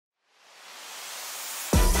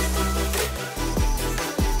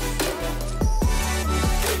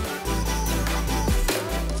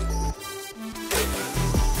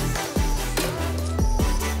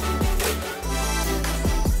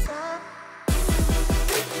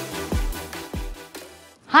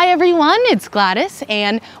Hi everyone, it's Gladys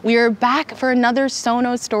and we are back for another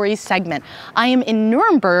Sono Stories segment. I am in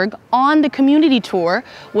Nuremberg on the community tour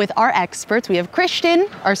with our experts. We have Christian,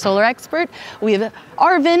 our solar expert, we have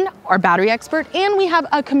Arvind, our battery expert, and we have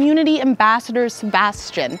a community ambassador,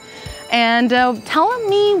 Sebastian. And tell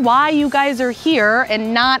me why you guys are here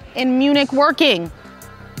and not in Munich working.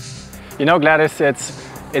 You know, Gladys,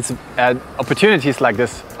 opportunities like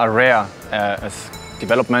this are rare as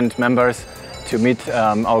development members to meet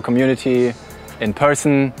our community in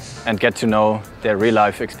person and get to know their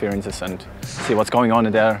real-life experiences and see what's going on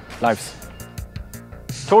in their lives.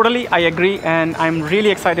 Totally, I agree, and I'm really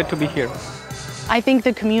excited to be here. I think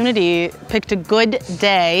the community picked a good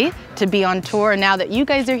day to be on tour, and now that you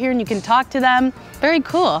guys are here and you can talk to them, very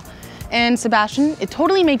cool. And Sebastian, it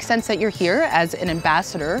totally makes sense that you're here as an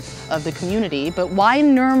ambassador of the community, but why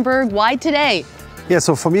Nuremberg? Why today? Yeah,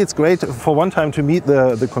 so for me it's great for one time to meet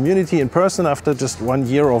the community in person after just 1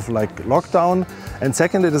 year of lockdown. And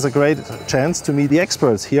second, it is a great chance to meet the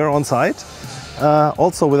experts here on site,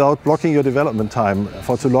 also without blocking your development time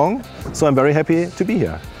for too long. So I'm very happy to be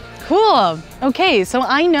here. Cool. Okay, so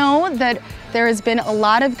I know that there has been a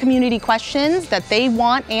lot of community questions that they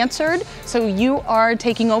want answered. So you are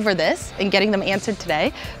taking over this and getting them answered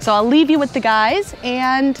today. So I'll leave you with the guys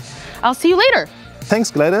and I'll see you later.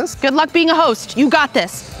 Thanks, Gladys. Good luck being a host. You got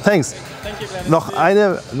this. Thanks. Thank you,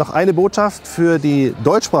 Gladys. Noch eine Botschaft für die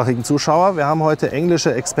deutschsprachigen Zuschauer. Wir haben heute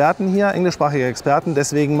englische Experten hier, englischsprachige Experten.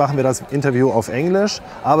 Deswegen machen wir das Interview auf Englisch.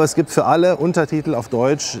 Aber es gibt für alle Untertitel auf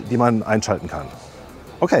Deutsch, die man einschalten kann.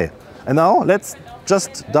 Okay, and now let's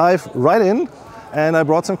just dive right in. And I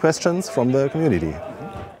brought some questions from the community.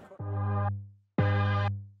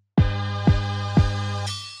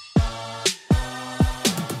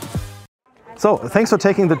 So, thanks for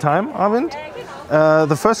taking the time, Arvind.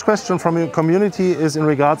 The first question from your community is in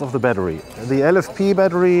regards of the battery. The LFP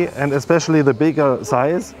battery, and especially the bigger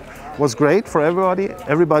size, was great for everybody.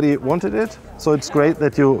 Everybody wanted it, so it's great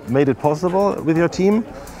that you made it possible with your team.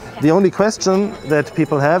 The only question that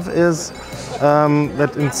people have is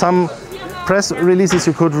that in some press releases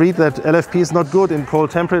you could read that LFP is not good in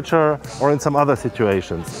cold temperature or in some other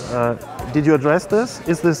situations. Did you address this?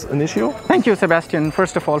 Is this an issue? Thank you, Sebastian,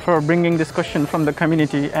 first of all, for bringing this question from the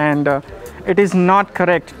community. And it is not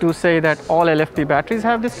correct to say that all LFP batteries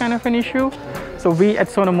have this kind of an issue. So we at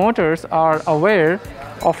Sono Motors are aware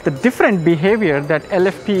of the different behavior that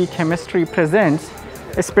LFP chemistry presents,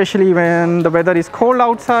 especially when the weather is cold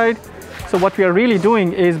outside. So what we are really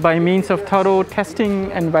doing is, by means of thorough testing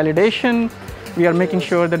and validation, we are making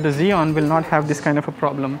sure that the SION will not have this kind of a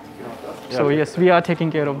problem. So yes, we are taking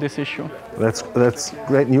care of this issue. That's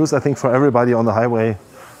great news, I think, for everybody on the highway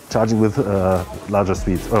charging with larger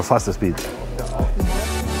speeds or faster speeds.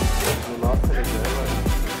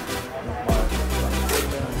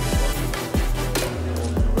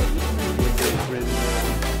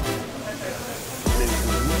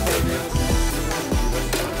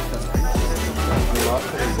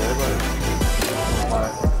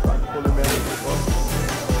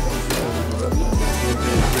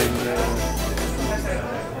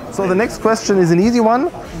 So the next question is an easy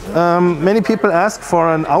one. Many people ask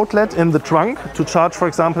for an outlet in the trunk to charge, for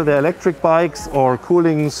example, their electric bikes or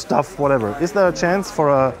cooling stuff, whatever. Is there a chance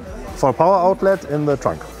for a power outlet in the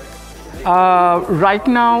trunk? Right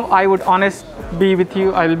now, I will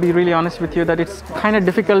be really honest with you that it's kind of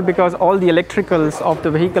difficult because all the electricals of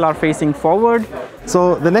the vehicle are facing forward.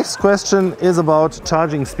 So the next question is about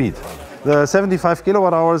charging speed. The 75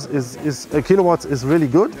 kilowatt hours kilowatts is really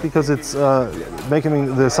good because it's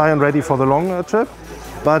making the SION ready for the long trip.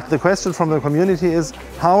 But the question from the community is,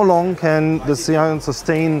 how long can the SION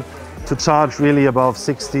sustain to charge really above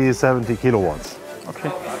 60, 70 kilowatts?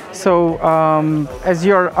 Okay, so as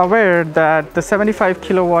you're aware that the 75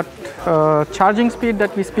 kilowatt charging speed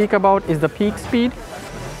that we speak about is the peak speed.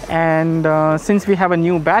 And since we have a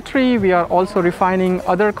new battery, we are also refining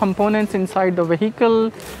other components inside the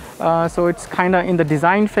vehicle. So it's kind of in the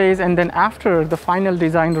design phase, and then after the final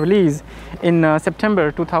design release in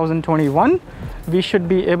September 2021, we should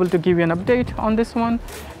be able to give you an update on this one.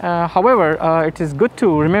 However, it is good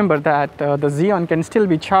to remember that the SION can still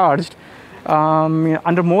be charged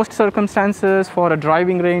under most circumstances for a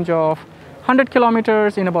driving range of 100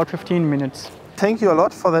 kilometers in about 15 minutes. Thank you a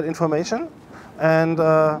lot for that information. And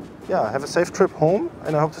yeah, have a safe trip home,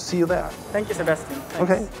 and I hope to see you there. Thank you, Sebastian.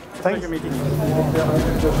 Thanks. Okay, thanks. Pleasure meeting you.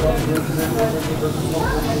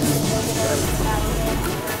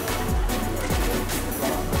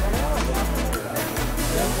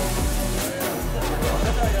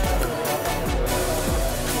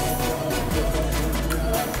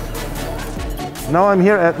 Now I'm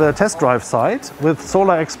here at the test drive site with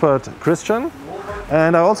solar expert Christian,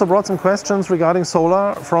 and I also brought some questions regarding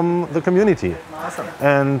solar from the community. Awesome.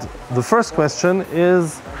 And the first question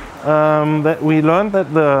is that we learned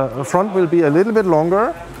that the front will be a little bit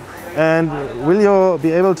longer, and will you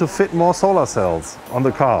be able to fit more solar cells on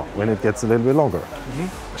the car when it gets a little bit longer?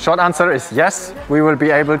 Short answer is yes, we will be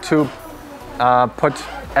able to put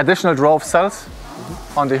additional drove cells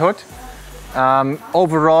on the hood.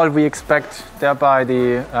 Overall, we expect thereby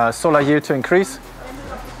the solar yield to increase.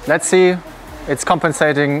 Let's see, it's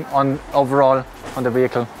compensating on overall on the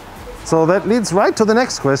vehicle. So that leads right to the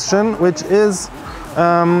next question, which is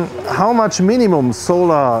how much minimum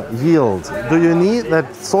solar yield do you need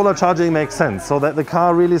that solar charging makes sense, so that the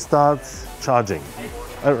car really starts charging?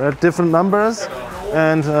 At different numbers,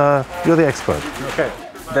 and you're the expert. Okay.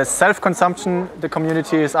 The self-consumption the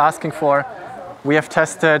community is asking for, we have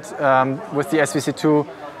tested with the SVC2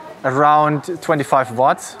 around 25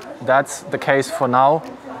 watts. That's the case for now,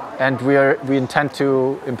 and we intend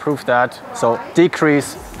to improve that, so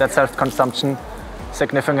decrease that self-consumption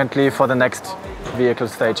significantly for the next vehicle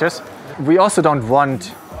stages. We also don't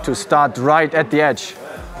want to start right at the edge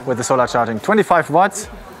with the solar charging. 25 watts,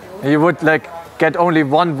 you would get only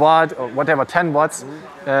 1 watt or whatever, 10 watts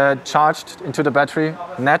charged into the battery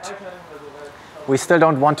net. We still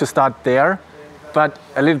don't want to start there, but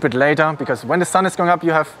a little bit later, because when the sun is going up,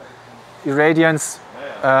 you have irradiance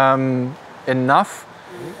enough.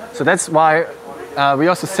 So that's why we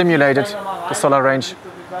also simulated the solar range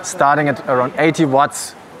starting at around 80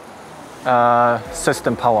 watts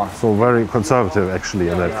system power. So very conservative actually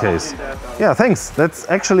in that case. Yeah, thanks. That's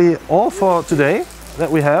actually all for today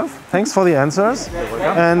that we have. Thanks for the answers,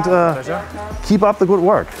 and keep up the good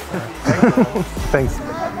work. Thanks.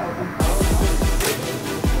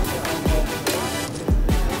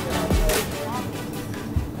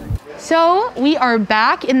 So we are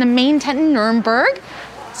back in the main tent in Nuremberg.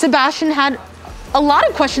 Sebastian had a lot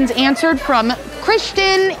of questions answered from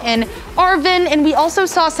Christian and Arvind, and we also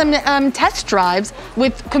saw some test drives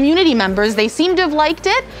with community members. They seem to have liked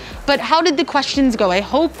it, but how did the questions go? I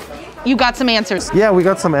hope you got some answers. Yeah, we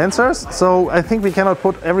got some answers. So I think we cannot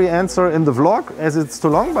put every answer in the vlog as it's too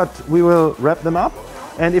long, but we will wrap them up.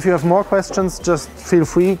 And if you have more questions, just feel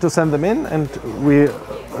free to send them in, and we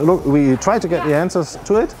try to get the answers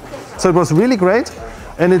to it. So it was really great,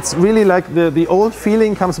 and it's really like the old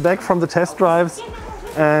feeling comes back from the test drives,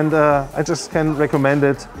 and I just can recommend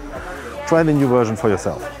it. Try the new version for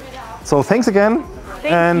yourself. So thanks again,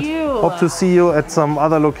 and hope to see you at some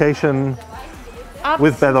other location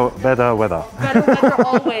with better weather. Better weather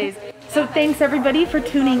always. So thanks everybody for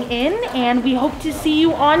tuning in, and we hope to see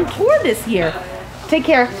you on tour this year. Take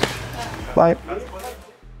care. Bye.